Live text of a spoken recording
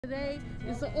Today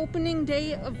is the opening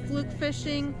day of fluke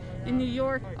fishing in New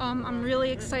York. I'm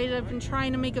really excited. I've been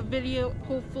trying to make a video.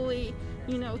 Hopefully,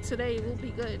 today will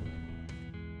be good.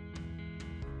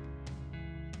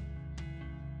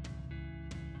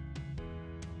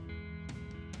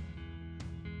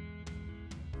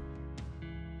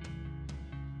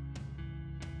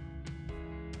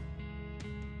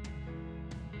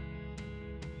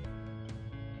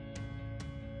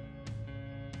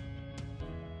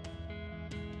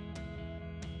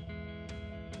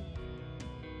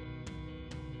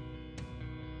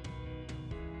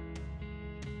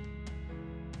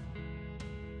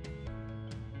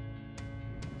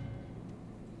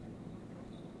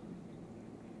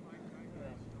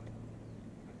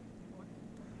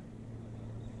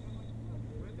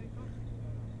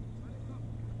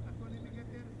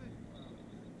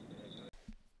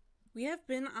 We have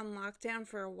been on lockdown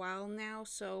for a while now,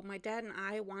 so my dad and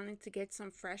I wanted to get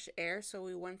some fresh air, so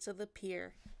we went to the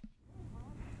pier.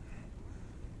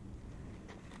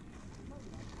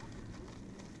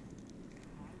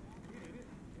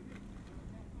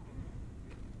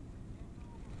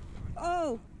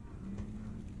 Oh!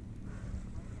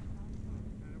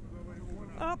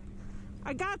 Oh!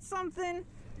 I got something!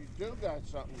 You do got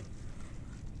something.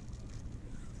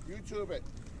 YouTube it.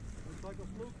 Looks like a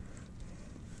fluke.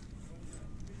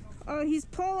 Oh, he's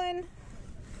pulling.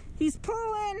 He's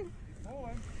pulling. He's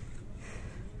pulling.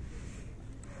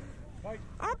 Mike.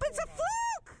 Up, it's a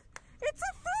fluke! It's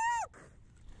a fluke!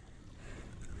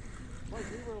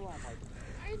 Mike, leave her alone, Mike.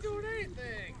 I ain't doing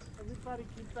anything. Everybody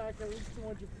keep back at least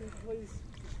 200 feet, please.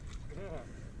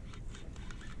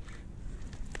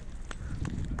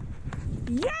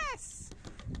 Yeah. Yes!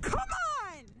 Come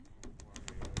on!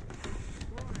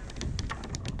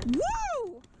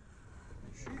 Woo!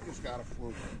 She just got a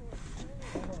fluke.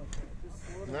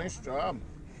 Nice job.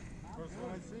 First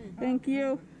one I've seen. Thank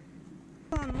you.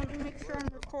 Hold on, let me make sure I'm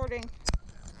recording.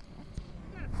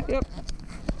 Yep.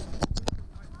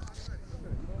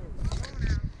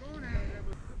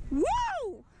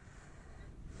 Woo!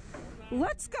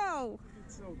 Let's go!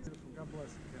 It's so beautiful. God bless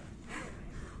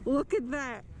you. Look at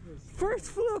that. First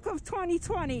fluke of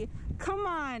 2020. Come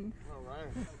on.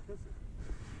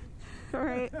 All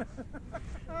right.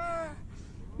 All right.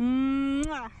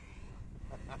 Mwah.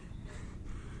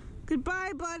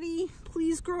 Goodbye, buddy.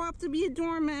 Please grow up to be a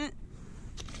doormat.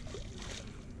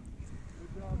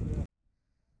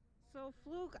 So,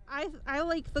 fluke, I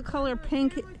like the color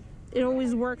pink. It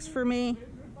always works for me.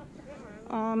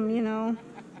 I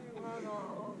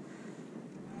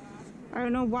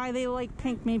don't know why they like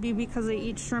pink. Maybe because they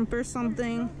eat shrimp or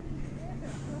something.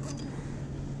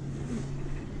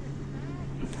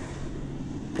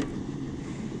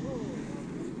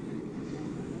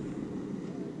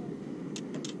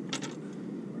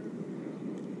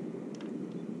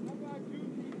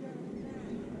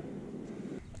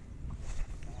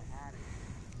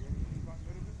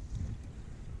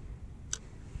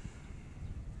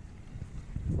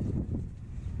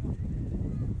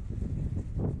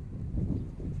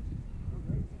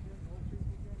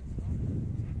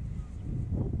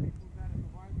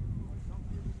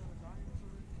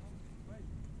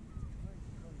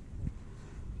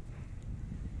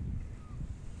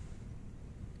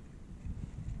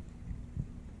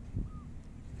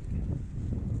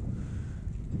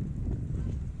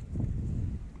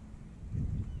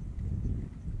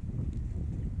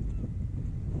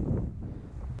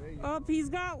 Oh, he's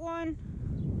got one.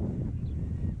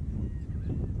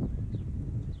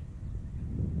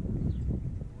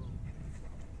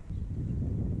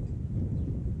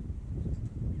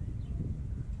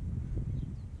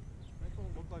 That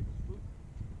don't look like a fluke.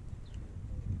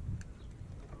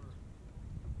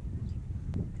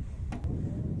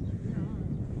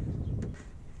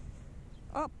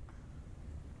 Up.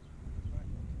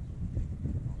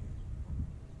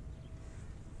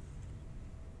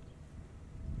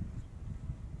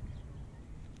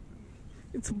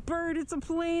 It's a bird, it's a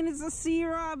plane, it's a sea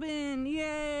robin.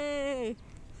 Yay!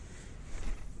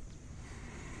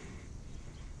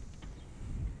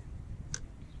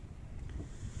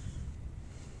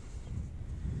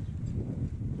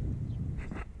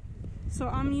 So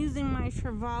I'm using my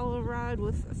Trevally rod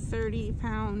with a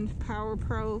 30-pound Power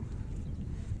Pro.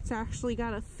 It's actually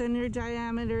got a thinner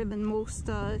diameter than most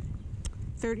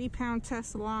 30-pound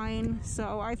test line.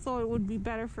 So I thought it would be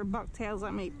better for bucktails.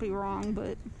 I might be wrong,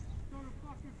 but...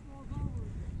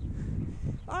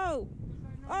 Oh!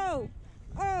 Oh!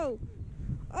 Oh!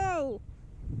 Oh!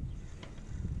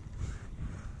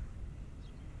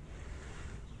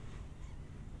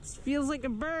 This feels like a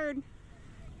bird.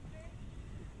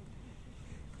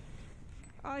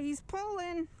 Oh, he's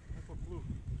pulling. That's a fluke.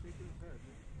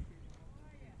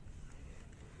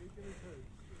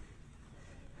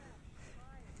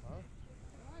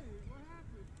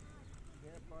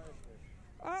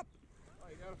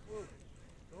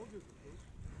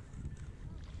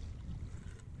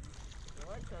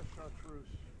 that chartreuse?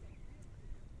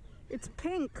 It's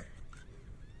pink.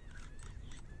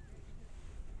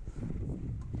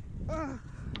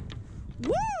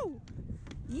 Woo!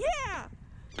 Yeah!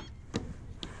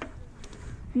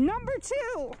 Number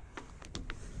 2.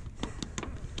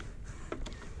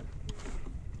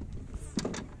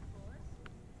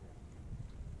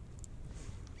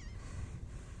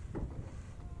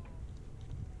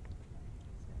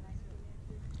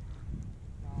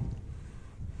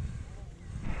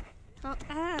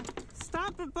 Oh,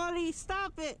 stop it, buddy.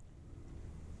 Stop it.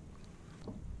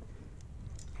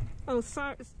 Oh,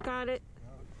 sorry. Got it.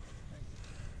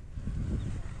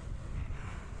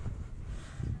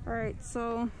 Alright,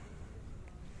 so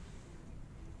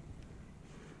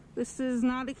this is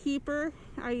not a keeper.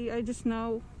 I just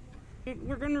know.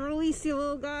 We're gonna release you,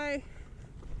 little guy.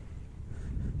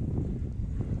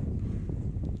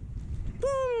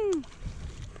 Boom!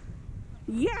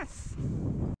 Yes!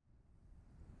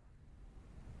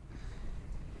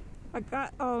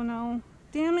 Oh no.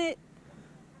 Damn it.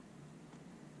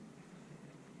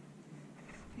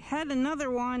 I had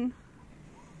another one.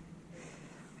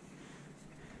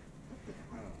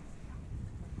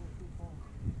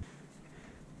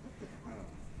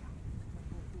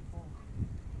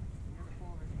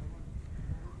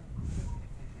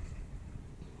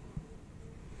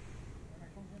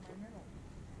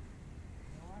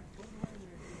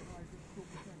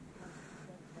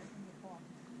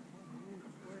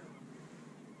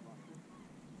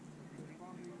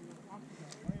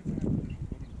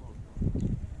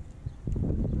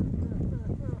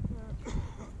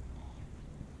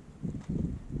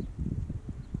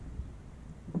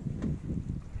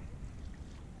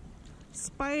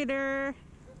 Spider!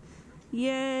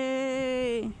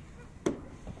 Yay!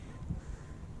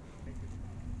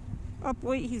 Oh,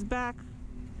 wait, he's back.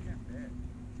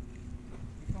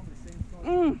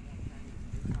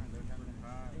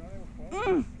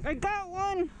 I got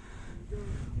one!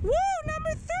 Woo!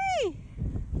 Number 3!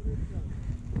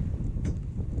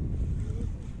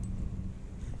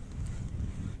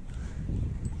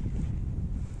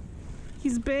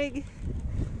 He's big.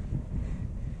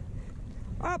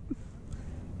 Up!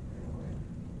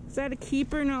 Is that a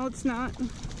keeper? No, it's not.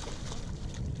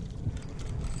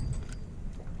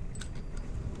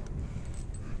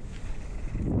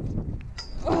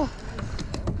 Oh.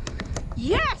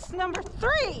 Yes! Number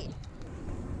 3!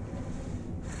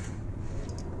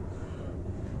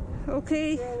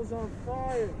 Okay. That was on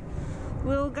fire.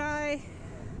 Little guy.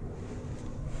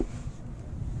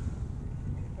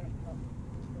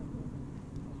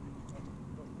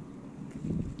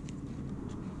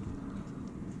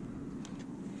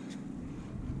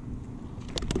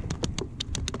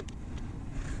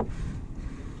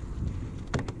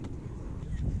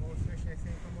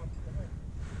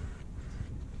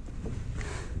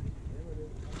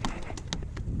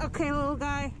 Okay, little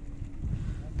guy.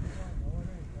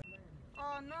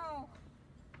 Oh no.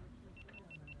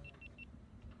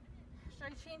 Should I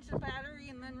change the battery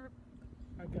and then...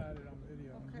 I got it on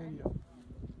video. Okay. On video.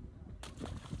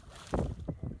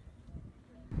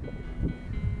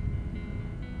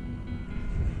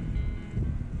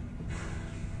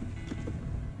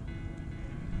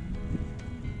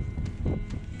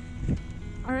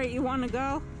 Alright, you want to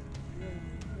go?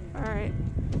 Alright.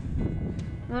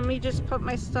 Let me just put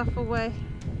my stuff away.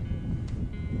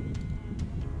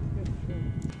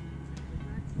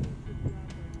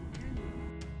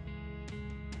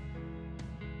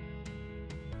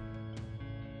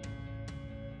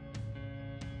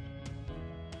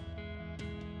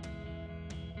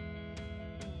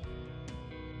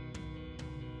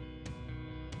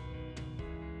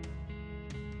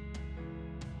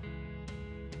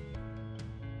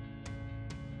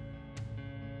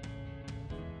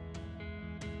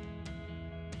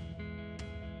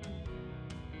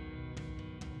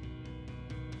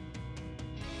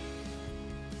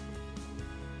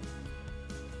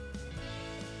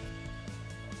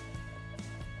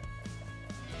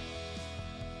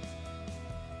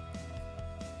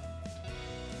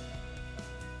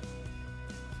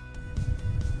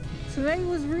 Today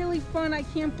was really fun. I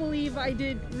can't believe I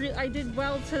did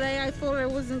well today. I thought I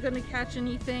wasn't gonna catch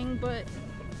anything, but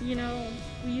you know,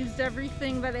 we used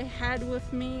everything that I had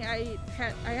with me. I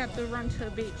have to run to a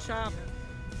bait shop,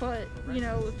 but you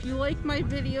know, if you like my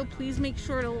video, please make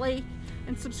sure to like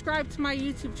and subscribe to my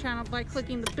YouTube channel by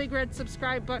clicking the big red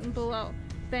subscribe button below.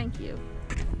 Thank you.